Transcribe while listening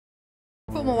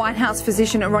Former White House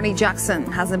physician Ronny Jackson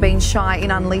hasn't been shy in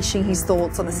unleashing his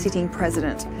thoughts on the sitting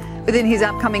president. Within his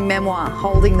upcoming memoir,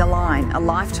 Holding the Line, a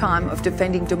lifetime of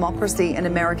defending democracy and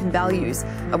American values,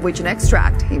 of which an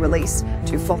extract he released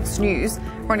to Fox News,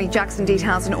 Ronny Jackson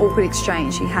details an awkward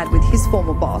exchange he had with his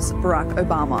former boss, Barack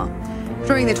Obama.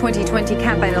 During the 2020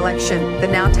 campaign election, the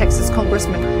now Texas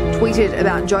congressman tweeted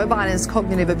about Joe Biden's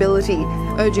cognitive ability,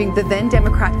 urging the then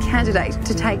Democrat candidate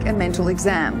to take a mental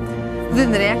exam.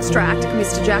 Within the extract,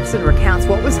 Mr. Jackson recounts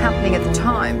what was happening at the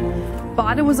time.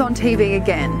 Biden was on TV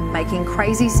again, making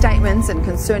crazy statements and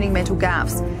concerning mental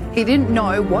gaffes. He didn't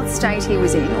know what state he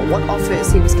was in or what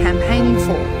office he was campaigning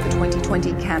for the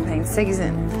 2020 campaign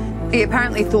season. He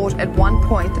apparently thought at one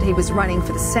point that he was running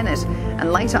for the Senate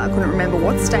and later couldn't remember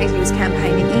what state he was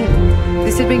campaigning in.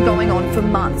 This had been going on for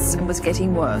months and was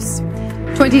getting worse.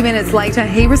 20 minutes later,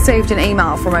 he received an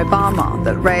email from Obama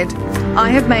that read, "I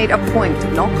have made a point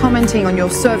of not commenting on your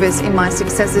service in my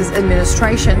successor's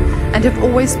administration and have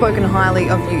always spoken highly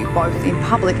of you, both in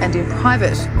public and in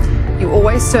private. You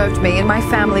always served me and my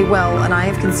family well, and I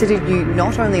have considered you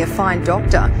not only a fine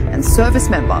doctor and service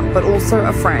member, but also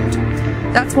a friend.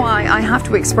 That's why I have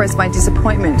to express my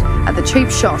disappointment at the cheap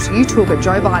shot you took at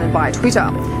Joe Biden via Twitter.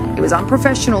 It was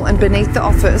unprofessional and beneath the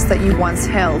office that you once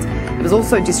held. It was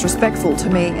also disrespectful to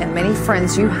me and many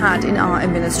friends you had in our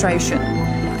administration.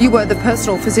 You were the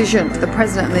personal physician to the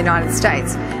President of the United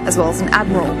States, as well as an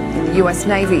admiral in the US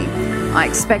Navy. I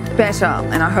expect better,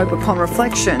 and I hope upon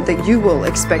reflection that you will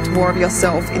expect more of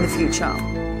yourself in the future."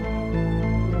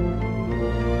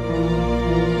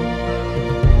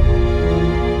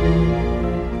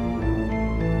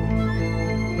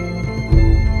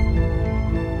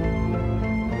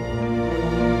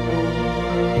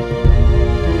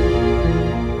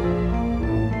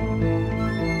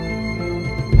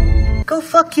 Go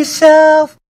fuck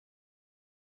yourself.